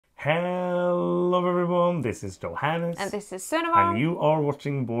Hello everyone, this is Johannes. And this is Sunniva. And you are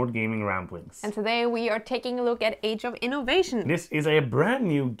watching Board Gaming Ramblings. And today we are taking a look at Age of Innovation. This is a brand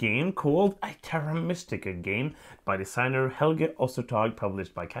new game called a Terra Mystica game by designer Helge Ostertag,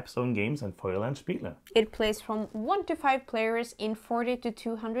 published by Capstone Games and Feuerland Spiele. It plays from 1 to 5 players in 40 to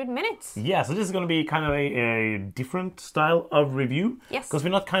 200 minutes. Yeah, so this is going to be kind of a different style of review. Yes. Because we're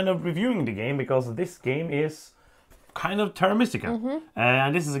not kind of reviewing the game, because this game is kind of Terra Mystica.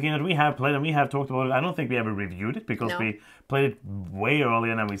 And this is a game that we have played and we have talked about it. I don't think we ever reviewed it because we played it way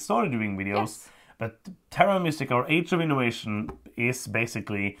earlier than we started doing videos. Yes. But Terra Mystica, or Age of Innovation, is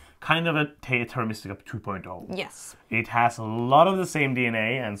basically kind of a Terra Mystica 2.0. Yes. It has a lot of the same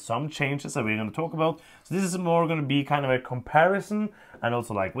DNA and some changes that we're going to talk about. So this is more going to be kind of a comparison, and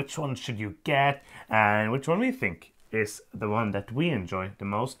also like which one should you get and which one we think is the one that we enjoy the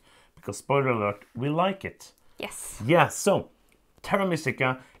most. Because spoiler alert, we like it. Yes. Yeah, so Terra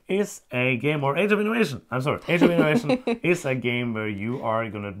Mystica is a game, or Age of Innovation, Age of Innovation is a game where you are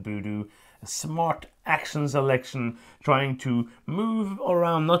going to do a smart action selection, trying to move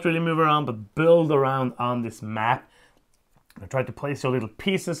around, not really move around, but build around on this map. And try to place your little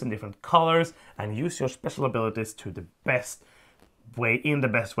pieces in different colors and use your special abilities to the best way, in the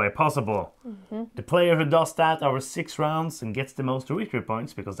best way possible. The player who does that over 6 rounds and gets the most victory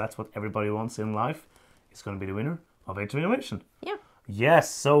points, because that's what everybody wants in life, is going to be the winner of Age of Innovation. Yeah.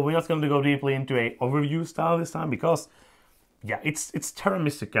 Yes, so we're not going to go deeply into a overview style this time, because yeah, it's Terra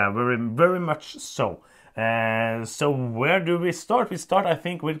Mystica, very much so. So where do we start? We start, I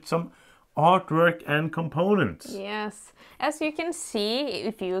think, with some artwork and components. Yes. As you can see,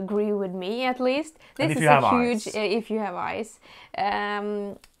 if you agree with me at least, this is a huge, if you have eyes,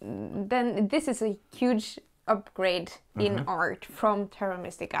 then this is a huge upgrade in art from Terra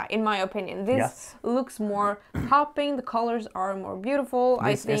Mystica, in my opinion. This looks more popping, the colors are more beautiful.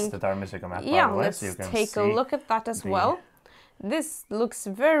 This I think, is the Terra Mystica map, yeah, by the way, let's so you can take a look at that as well. This looks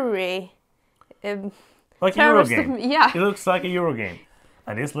very... like a Euro game. Yeah. It looks like a Euro game.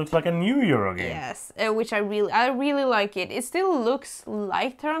 And this looks like a new Euro game. Yes, which I really like it. It still looks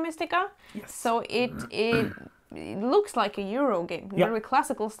like Terra Mystica. Yes. So it looks like a Euro game. Very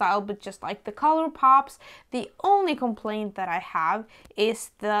classical style, but just like the color pops. The only complaint that I have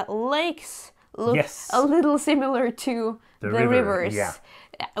is the lakes look a little similar to the rivers. Yeah.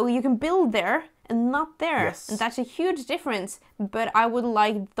 You can build there and not there. Yes. And that's a huge difference, but I would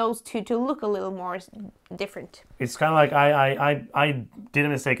like those two to look a little more different. It's kind of like I did a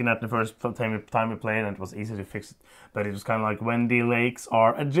mistake in that the first time we played, and it was easy to fix it. But it was kind of like when the lakes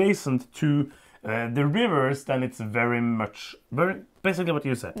are adjacent to the rivers, then it's very basically what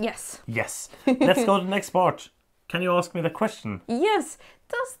you said. Yes. Yes. Let's go to the next part. Can you ask me the question? Yes.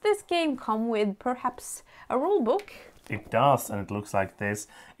 Does this game come with perhaps a rule book? It does, and it looks like this.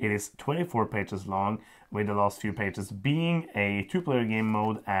 It is 24 pages long, with the last few pages being a 2-player game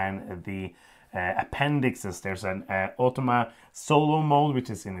mode and the appendixes. There's an Automa solo mode, which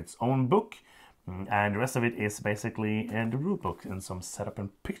is in its own book, and the rest of it is basically in the rulebook and some setup and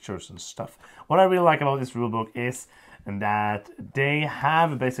pictures and stuff. What I really like about this rulebook is that they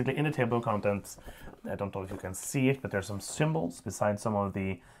have basically in the table of contents, I don't know if you can see it, but there's some symbols beside some of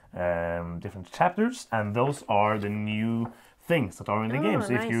the different chapters, and those are the new things that are in the game.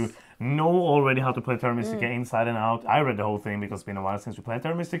 So if you know already how to play Terra Mystica inside and out, I read the whole thing because it's been a while since we played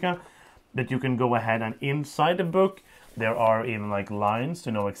Terra Mystica, but you can go ahead and inside the book there are even like lines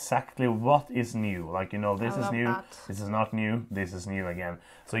to know exactly what is new. Like, you know, this is new, this is not new, this is new again.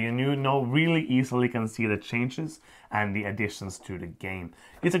 So you know really easily can see the changes and the additions to the game.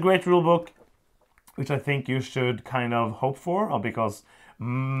 It's a great rule book, which I think you should kind of hope for, because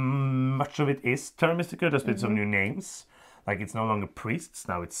much of it is Terra Mystica, just with some new names. Like, it's no longer priests,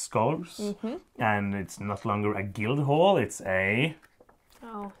 now it's scholars. And it's not longer a guild hall, it's a...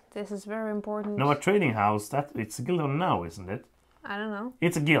 Oh, this is very important. No, a trading house. It's a guild hall now, isn't it? I don't know.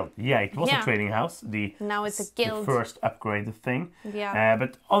 It's a guild. Yeah, it was a trading house. Now it's a guild. The first upgrade thing. Yeah.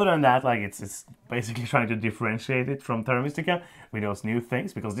 But other than that, like, it's basically trying to differentiate it from Terra Mystica with those new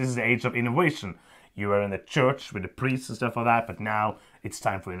things, because this is the Age of Innovation. You were in the church with the priests and stuff like that, but now it's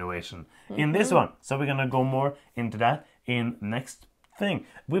time for innovation in this one. So we're gonna go more into that in next thing.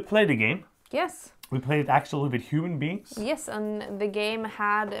 We played the game. Yes. We played it actually with human beings. Yes, and the game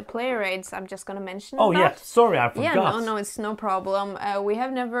had player aids. I'm just gonna mention that. Oh yeah, sorry, I forgot. Yeah, no, it's no problem. We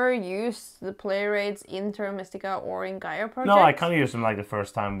have never used the player aids in Terra Mystica or in Gaia Project. No, I kind of used them like the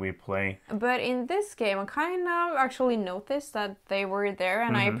first time we play. But in this game, I kind of actually noticed that they were there,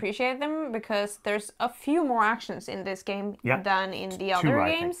 and I appreciate them because there's a few more actions in this game than in the other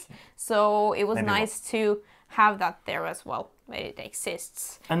games. So it was nice to have that there as well. it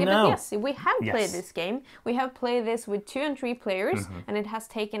exists. And But now, yes, we have played yes. this game. We have played this with 2 and 3 players, and it has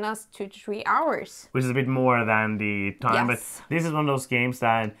taken us 2 to 3 hours. Which is a bit more than the time, Yes. but this is one of those games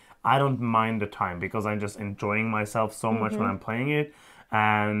that I don't mind the time because I'm just enjoying myself so much when I'm playing it.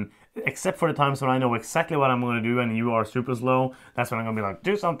 And except for the times when I know exactly what I'm going to do and you are super slow, that's when I'm going to be like,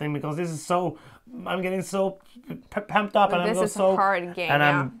 do something, because this is so, I'm getting so pumped up. But and this is a hard game, and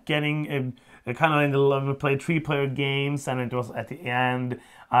yeah. I'm getting kind of in the love to play 3-player games, and it was at the end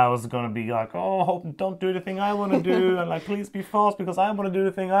I was going to be like, oh, hope don't do the thing I want to do, and like, please be fast because I want to do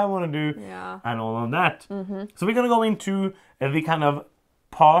the thing I want to do, and all of that. So we're going to go into the kind of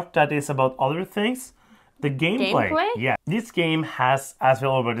part that is about other things. The gameplay. Yeah. This game has, as we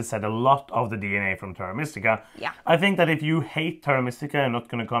already said, a lot of the DNA from Terra Mystica. Yeah. I think that if you hate Terra Mystica, you're not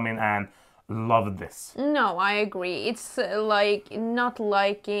going to come in and love this. No, I agree. It's like not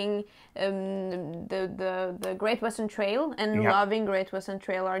liking the Great Western Trail and loving Great Western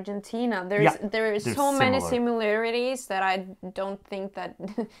Trail Argentina. There are so many similarities that I don't think that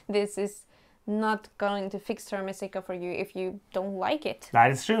this is not going to fix Terra Mystica for you if you don't like it. That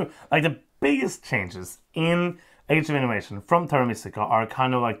is true. Like, the biggest changes in Age of Innovation from Terra Mystica are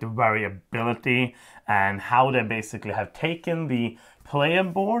kind of like the variability and how they basically have taken the player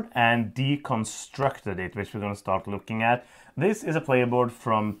board and deconstructed it, which we're going to start looking at. This is a player board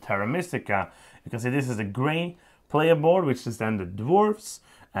from Terra Mystica. You can see this is a gray player board, which is then the dwarves.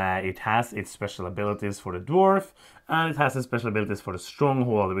 It has its special abilities for the dwarf, and it has its special abilities for the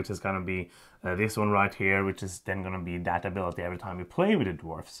stronghold, which is going to be this one right here, which is then going to be that ability every time you play with the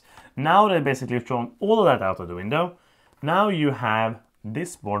dwarfs. Now they basically have thrown all of that out of the window. Now you have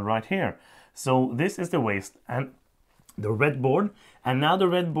this board right here. So this is the waste and the red board, and now the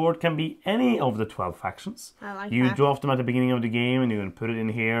red board can be any of the 12 factions. I like you that. draft them at the beginning of the game, and you can put it in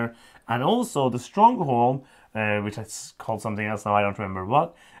here. And also the stronghold, which is called something else now, I don't remember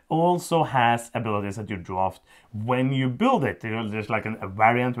what, also has abilities that you draft when you build it. There's like a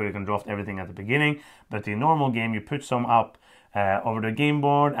variant where you can draft everything at the beginning, but the normal game you put some up over the game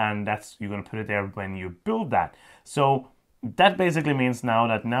board, and that's you're going to put it there when you build that. So that basically means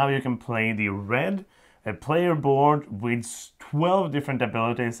now you can play the red player board with 12 different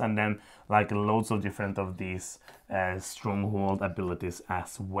abilities, and then like loads of different of these stronghold abilities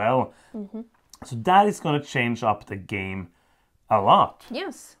as well. So that is going to change up the game a lot.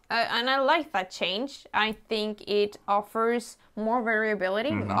 Yes, and I like that change. I think it offers more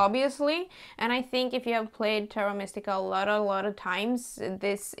variability, obviously. And I think if you have played Terra Mystica a lot of times,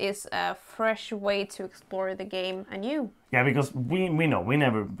 this is a fresh way to explore the game anew. Yeah, because we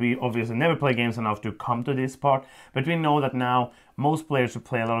obviously never play games enough to come to this part, but we know that now most players who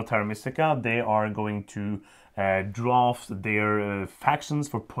play a lot of Terra Mystica, they are going to draft their factions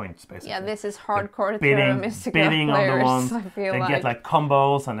for points, basically. Yeah, this is hardcore Terra Mystica players, on the ones. I feel they like. get like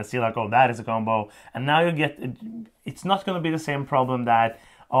combos, and they see like, oh, that is a combo, and now you get, it's not going to be the same problem that,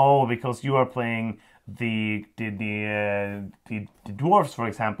 oh, because you are playing the dwarves, for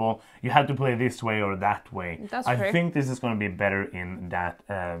example, you have to play this way or that way. That's I true. think this is going to be better in that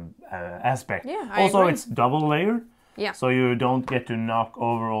aspect. Yeah, I also, agree. it's double layer. Yeah. So you don't get to knock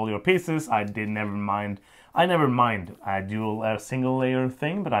over all your pieces. I never mind a dual single layer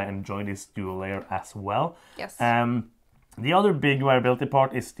thing, but I enjoy this dual layer as well. Yes. The other big variability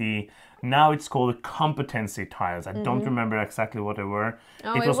part is now it's called the competency tiles. I don't remember exactly what they were.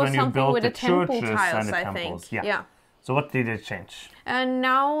 Oh, it was when you built the temple tiles, and the I temples. think. Yeah. So what did it change? And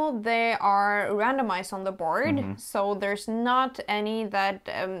now they are randomized on the board, so there's not any that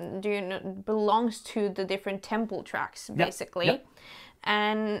belongs to the different temple tracks, basically. Yep.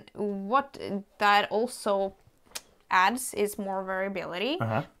 And what that also adds is more variability,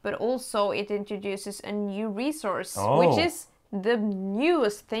 but also it introduces a new resource, which is the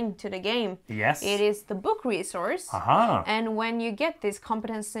newest thing to the game. Yes. It is the book resource. And when you get these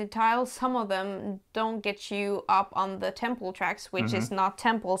competency tiles, some of them don't get you up on the temple tracks, which is not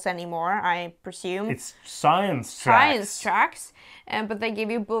temples anymore, I presume. It's science tracks. But they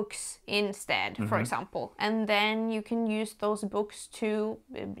give you books instead, for example. And then you can use those books to,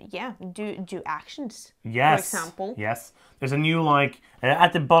 do actions, for example. Yes. There's a new,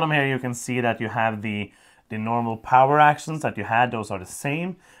 at the bottom here you can see that you have the normal power actions that you had, those are the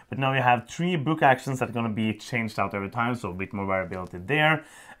same, but now you have 3 book actions that are going to be changed out every time, so a bit more variability there.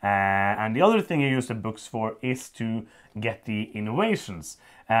 And the other thing you use the books for is to get the innovations,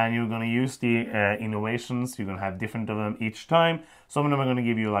 and you're going to use the innovations. You're going to have different of them each time. Some of them are going to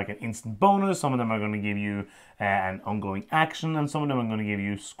give you like an instant bonus, some of them are going to give you an ongoing action, and some of them are going to give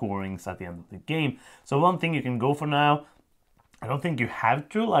you scorings at the end of the game. So one thing you can go for now I don't think you have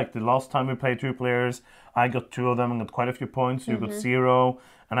to. Like the last time we played 2 players, I got 2 of them and got quite a few points. You got 0,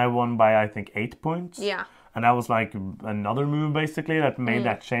 and I won by I think 8 points. Yeah. And that was like another move basically that made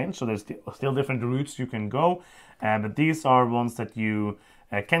that change. So there's still different routes you can go, but these are ones that you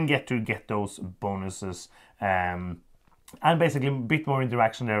can get to get those bonuses. And basically a bit more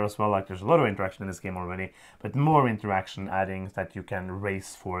interaction there as well. Like there's a lot of interaction in this game already, but more interaction adding that you can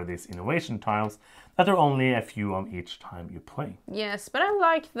race for these innovation tiles that are only a few of each time you play. Yes, but I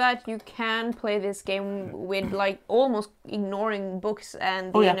like that you can play this game with like almost ignoring books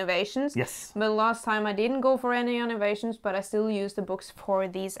and the innovations. Yes. But last time I didn't go for any innovations, but I still used the books for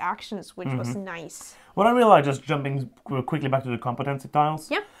these actions, which was nice. What I really like, just jumping quickly back to the competency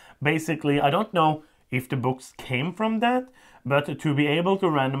tiles. Yeah. Basically, I don't know if the books came from that, but to be able to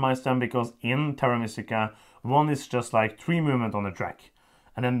randomize them, because in Terra Mystica, one is just like 3 movement on the track.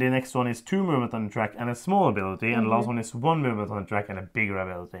 And then the next one is 2 movement on the track and a small ability, and the last one is 1 movement on the track and a bigger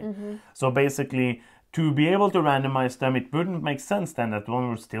ability. So basically, to be able to randomize them, it wouldn't make sense then that one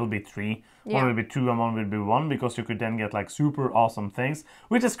would still be 3, one would be 2, and one would be 1, because you could then get like super awesome things,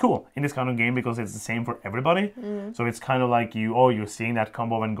 which is cool in this kind of game because it's the same for everybody. So it's kind of like you're seeing that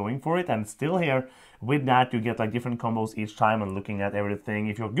combo and going for it, and still here, with that, you get like different combos each time and looking at everything.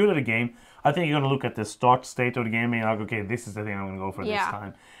 If you're good at a game, I think you're going to look at the start state of the game and you're like, okay, this is the thing I'm going to go for this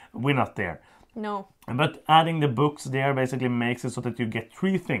time. We're not there. No. But adding the books there basically makes it so that you get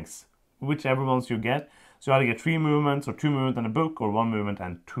 3 things, whichever ones you get. So you either get 3 movements or 2 movements and a book, or 1 movement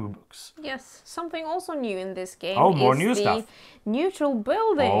and 2 books. Yes, something also new in this game more is new the stuff. neutral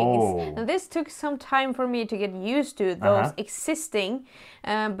buildings. Oh. And this took some time for me to get used to those existing,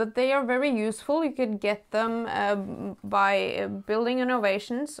 but they are very useful. You could get them by building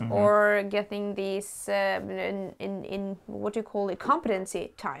innovations or getting these in what do you call it,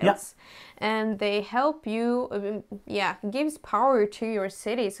 competency tiles. Yeah. And they help you, gives power to your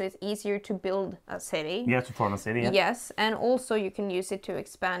city, so it's easier to build a city. Yeah, to form a city. Yeah. Yes, and also you can use it to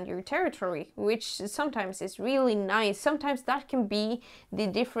expand your territory, which sometimes is really nice. Sometimes that can be the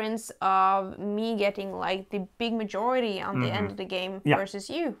difference of me getting like the big majority on the end of the game versus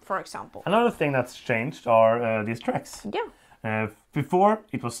you, for example. Another thing that's changed are these tracks. Yeah. Before,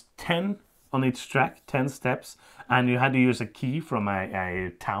 it was 10 on each track, 10 steps, and you had to use a key from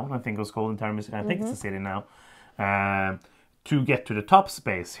a town, I think it was called in Terra Mystica, I think it's a city now, to get to the top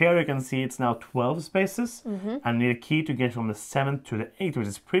space. Here you can see it's now 12 spaces, and you need a key to get from the 7th to the 8th, which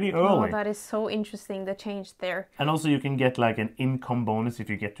is pretty early. Oh, that is so interesting, the change there. And also you can get like an income bonus if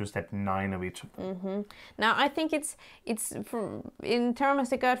you get to step 9 of each of them. Now I think it's in Terra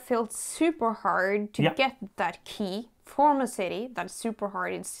Mystica it felt super hard to get that key. Form a city, that's super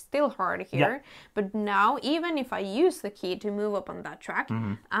hard. It's still hard here, but now even if I use the key to move up on that track,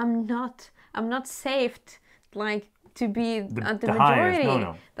 I'm not saved like to be at the majority.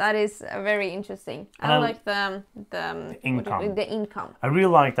 No. That is very interesting. I like the income. The income. I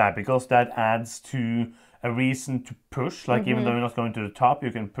really like that because that adds to a reason to push. Like even though you're not going to the top,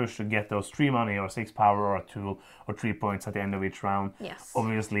 you can push to get those 3 money or 6 power or a tool or 3 points at the end of each round. Yes.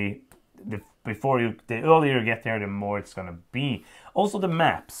 Obviously, the earlier you get there, the more it's gonna be. Also, the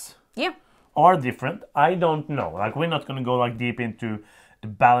maps are different. I don't know. Like we're not gonna go like deep into the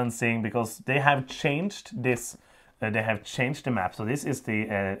balancing because they have changed this. They have changed the map. So this is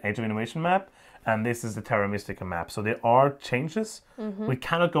the Age of Innovation map, and this is the Terra Mystica map. So there are changes. We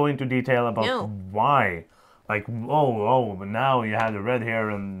cannot go into detail about why. Like, but now you have the red hair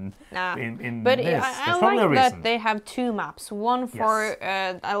and but this. I like that they have 2 maps. One for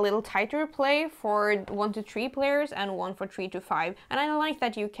a little tighter play for 1 to 3 players and one for 3 to 5. And I like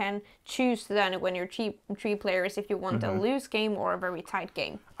that you can choose then when you're 3 players if you want a loose game or a very tight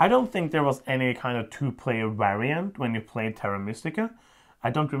game. I don't think there was any kind of 2-player variant when you played Terra Mystica. I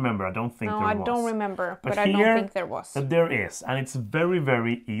don't remember. I don't think there was. No, I don't remember, but here, I don't think there was. There is, and it's very,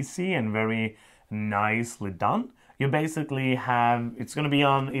 very easy and very nicely done. You basically have, it's going to be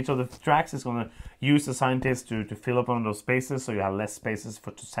on each of the tracks, it's going to use the scientists to fill up on those spaces, so you have less spaces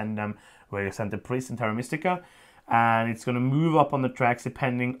to send them where you send the priest in Terra Mystica, and it's going to move up on the tracks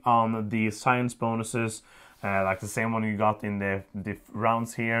depending on the science bonuses, like the same one you got in the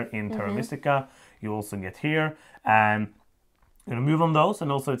rounds here in Terra Mystica, you also get here, and you're going to move on those, and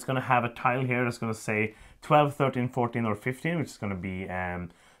also it's going to have a tile here that's going to say 12, 13, 14, or 15, which is going to be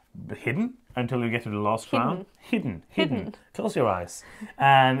hidden until you get to the last round. Hidden. Close your eyes.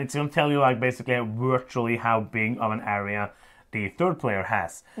 And it's going to tell you like basically virtually how big of an area the 3rd player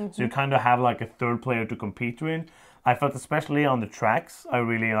has. So you kind of have like a 3rd player to compete with. I felt especially on the tracks, I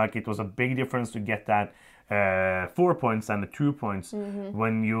really like it was a big difference to get that 4 points than the 2 points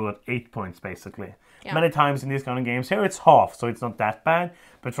when you're at 8 points, basically. Yeah. Many times in these kind of games, here it's half, so it's not that bad.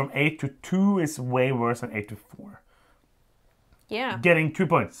 But from 8 to 2 is way worse than 8 to 4. Yeah. Getting 2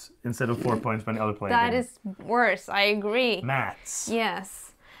 points instead of 4 points when the other player That is worse, I agree. Maths. Yes.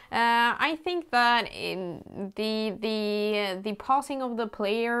 I think that in the passing of the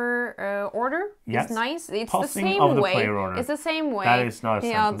player order is nice. It's passing the same of the way. Player order. It's the same way. That is not a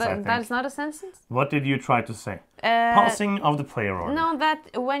sentence, I think. That is not a sentence? What did you try to say? Passing of the player order. No, that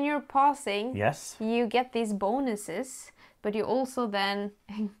when you're passing, yes, you get these bonuses, but you also then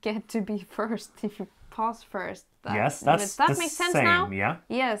get to be first if you pass first. Yes, that makes sense same, now? Yeah.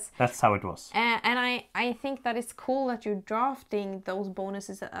 Yes. That's how it was. And I think that it's cool that you're drafting those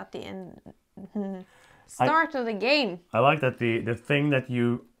bonuses at the end start of the game. I like that the thing that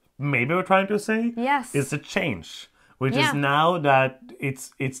you maybe were trying to say is a change. Which is now that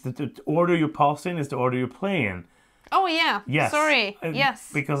it's the order you pass in is the order you play in. Oh yeah. Yes. Sorry. Yes.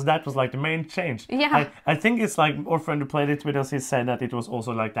 Because that was like the main change. Yeah. I think it's like our friend who played it with us, he said that it was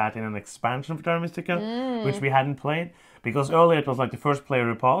also like that in an expansion for Terra Mystica, which we hadn't played. Because earlier it was like the first player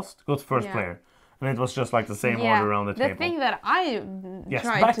who passed got first player. And it was just like the same order around the table. The thing that I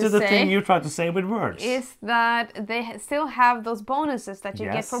tried back to to the say thing you tried to say with words. Is that they still have those bonuses that you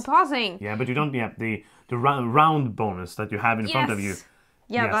get for pausing. Yeah, but you don't have the round bonus that you have in front of you.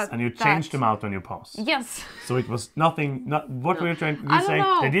 Yeah, and you changed them out when you pause. Yes. So it was nothing. What were you trying to say?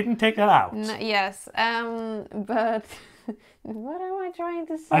 They didn't take that out. Yes. But what am I trying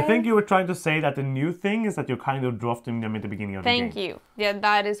to say? I think you were trying to say that the new thing is that you're kind of drafting them at the beginning of the game. Thank you. Yeah,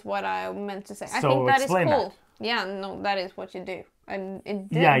 that is what I meant to say. I think that is cool. That. Yeah, no, that is what you do. And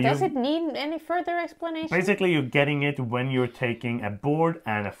does it need any further explanation? Basically, you're getting it when you're taking a board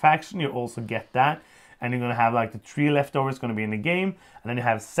and a faction. You also get that. And you're going to have like the 3 leftovers going to be in the game. And then you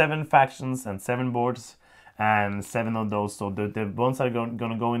have 7 factions and 7 boards. And 7 of those. So the ones that are going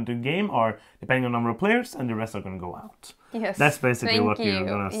to go into the game are depending on the number of players. And the rest are going to go out. Yes. That's basically what you're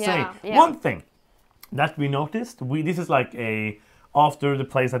going to say. Yeah. One thing that we noticed. This is like after the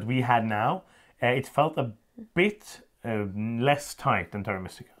plays that we had now. It felt a bit less tight than Terra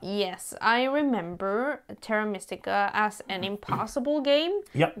Mystica. Yes, I remember Terra Mystica as an impossible game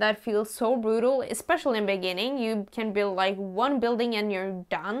that feels so brutal, especially in the beginning. You can build like one building and you're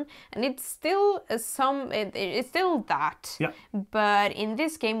done, and it's still it's still that. Yeah. But in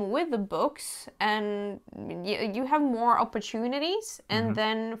this game with the books, and you have more opportunities, and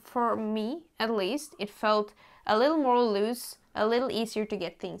then for me at least, it felt a little more loose. A little easier to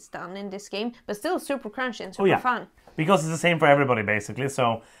get things done in this game, but still super crunchy and super fun. Because it's the same for everybody, basically.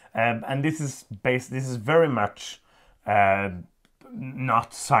 So, and this is very much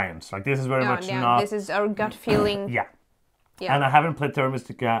not science. Like this is very much not. This is our gut feeling. Yeah. And I haven't played Terra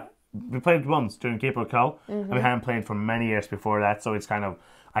Mystica. We played it once during Cape or Cal, and we hadn't played for many years before that. So it's kind of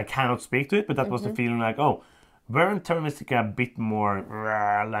I cannot speak to it, but that was the feeling like weren't Terra Mystica a bit more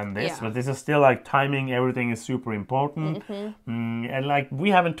than this, but this is still like timing, everything is super important. And like we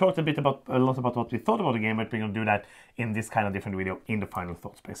haven't talked a lot about what we thought about the game, but we're going to do that in this kind of different video in the final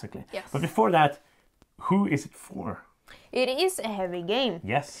thoughts, basically. Yes. But before that, who is it for? It is a heavy game.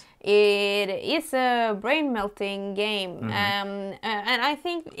 Yes. It is a brain-melting game. And I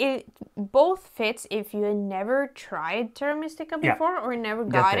think it both fits if you never tried Terra Mystica before or never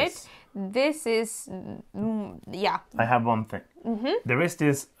got it. This is, I have one thing. There is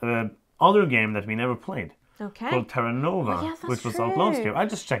this other game that we never played called Terra Nova, which was out last year. I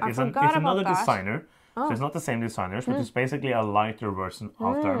just checked. It's another designer. So it's not the same designers, but it's basically a lighter version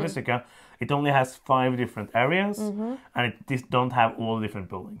of Terra Mystica. It only has 5 different areas, and it don't have all the different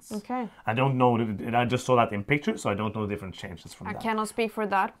buildings. Okay. I don't know. I just saw that in pictures, so I don't know the different changes from that. I cannot speak for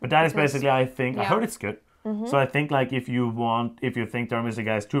that. But that is basically, I think, I heard it's good. So I think like if you think Terra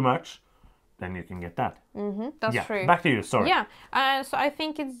Mystica is too much, then you can get that. That's true. Back to you, sorry. Yeah, so I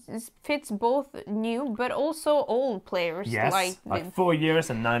think it fits both new but also old players. Yes, like 4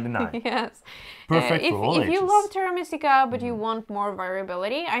 years and 99. Yes. Perfect for all ages. If you love Terra Mystica but you want more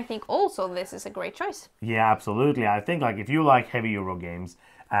variability, I think also this is a great choice. Yeah, absolutely. I think like if you like heavy Euro games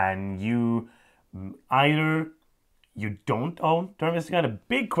and you either you don't own Terra Mystica, the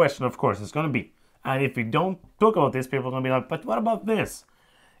big question of course is going to be, and if we don't talk about this, people are going to be like, but what about this?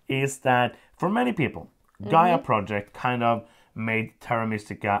 Is that for many people, Gaia Project kind of made Terra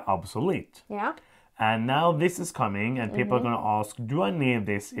Mystica obsolete. Yeah. And now this is coming, and people are going to ask, do I need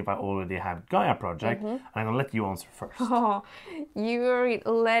this if I already have Gaia Project? And I'm going to let you answer first. Oh, you're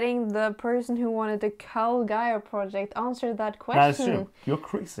letting the person who wanted to cull Gaia Project answer that question. That's true. You're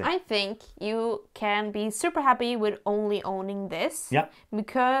crazy. I think you can be super happy with only owning this. Yeah.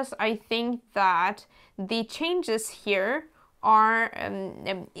 Because I think that the changes here are,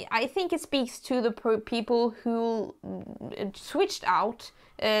 I think it speaks to the people who switched out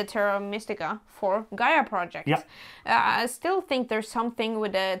Terra Mystica for Gaia Project. Yeah. I still think there's something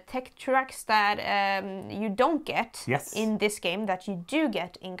with the tech tracks that you don't get in this game that you do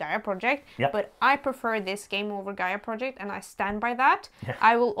get in Gaia Project. Yeah. But I prefer this game over Gaia Project, and I stand by that. Yeah.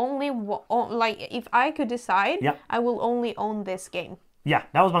 I will only, like, if I could decide, I will only own this game. Yeah,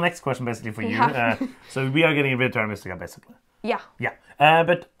 that was my next question basically for you. So we are getting rid of Terra Mystica basically. Yeah. Yeah.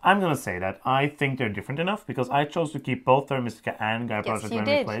 But I'm going to say that I think they're different enough because I chose to keep both Terra Mystica and Gaia Project when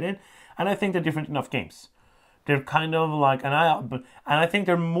we played it. And I think they're different enough games. They're kind of like, and I think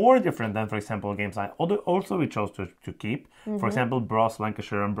they're more different than, for example, games I also we chose to keep. For example, Brass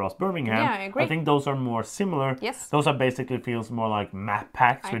Lancashire and Brass Birmingham. Yeah, I agree. I think those are more similar. Yes. Those are basically feels more like map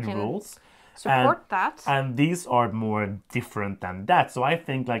packs with rules. Support that. And these are more different than that. So I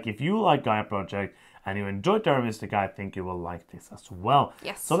think like if you like Gaia Project and you enjoy Terra Mystica, I think you will like this as well.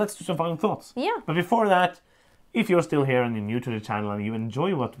 Yes. So let's do some final thoughts. Yeah. But before that, if you're still here and you're new to the channel and you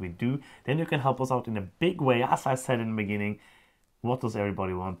enjoy what we do, then you can help us out in a big way. As I said in the beginning, what does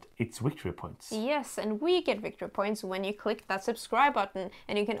everybody want? It's victory points. Yes, and we get victory points when you click that subscribe button.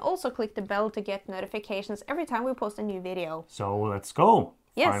 And you can also click the bell to get notifications every time we post a new video. So let's go.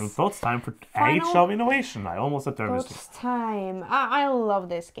 Yes. Final thoughts time for Age of Innovation. I almost said Terra Mystica. Time. I love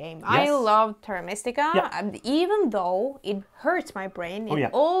this game. Yes. I love Terra Mystica. Yeah. Even though it hurts my brain in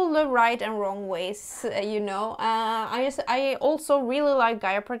all the right and wrong ways, you know. I also really like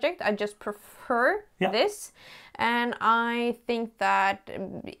Gaia Project. I just prefer this. And I think that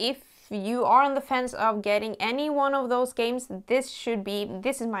if you are on the fence of getting any one of those games, this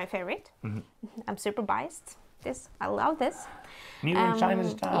is my favorite. I'm super biased. I love this. New and shiny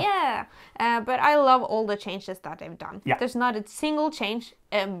stuff. Yeah, but I love all the changes that they've done. Yeah. There's not a single change,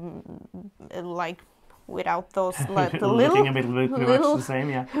 like without those like the looking a bit too much the same,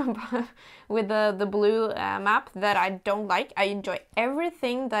 yeah. With the blue map that I don't like. I enjoy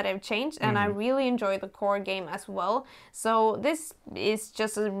everything that I've changed, and I really enjoy the core game as well. So this is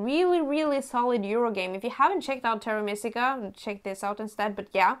just a really, really solid Euro game. If you haven't checked out Terra Mystica, check this out instead. But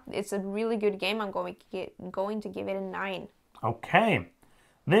yeah, it's a really good game. I'm going to give it a 9. Okay,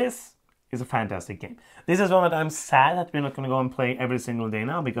 this is a fantastic game. This is one that I'm sad that we're not going to go and play every single day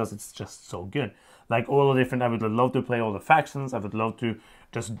now because it's just so good. Like all the different, I would love to play all the factions. I would love to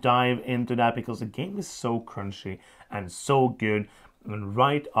just dive into that because the game is so crunchy and so good and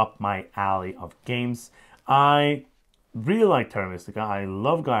right up my alley of games. I really like Terra Mystica. I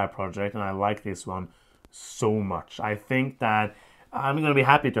love Gaia Project and I like this one so much. I think that I'm going to be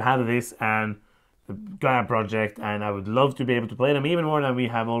happy to have this and the Gaia Project, and I would love to be able to play them even more than we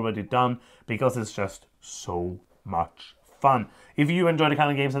have already done because it's just so much fun. If you enjoy the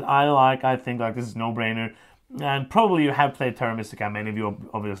kind of games that I like, I think like this is no brainer. And probably you have played Terra Mystica. Many of you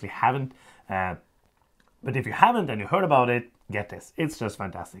obviously haven't. But if you haven't and you heard about it, get this. It's just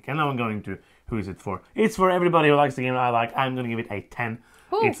fantastic. And now I'm going to, who is it for? It's for everybody who likes the game that I like. I'm going to give it a 10.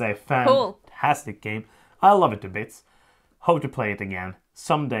 Ooh, it's a fantastic game. I love it to bits. Hope to play it again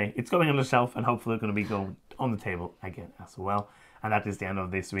someday. It's going on the shelf and hopefully it's going to be going on the table again as well. And that is the end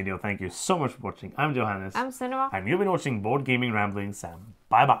of this video. Thank you so much for watching. I'm Johannes. I'm Cinema. And you've been watching Board Gaming Ramblings, and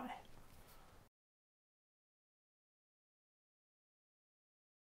bye bye.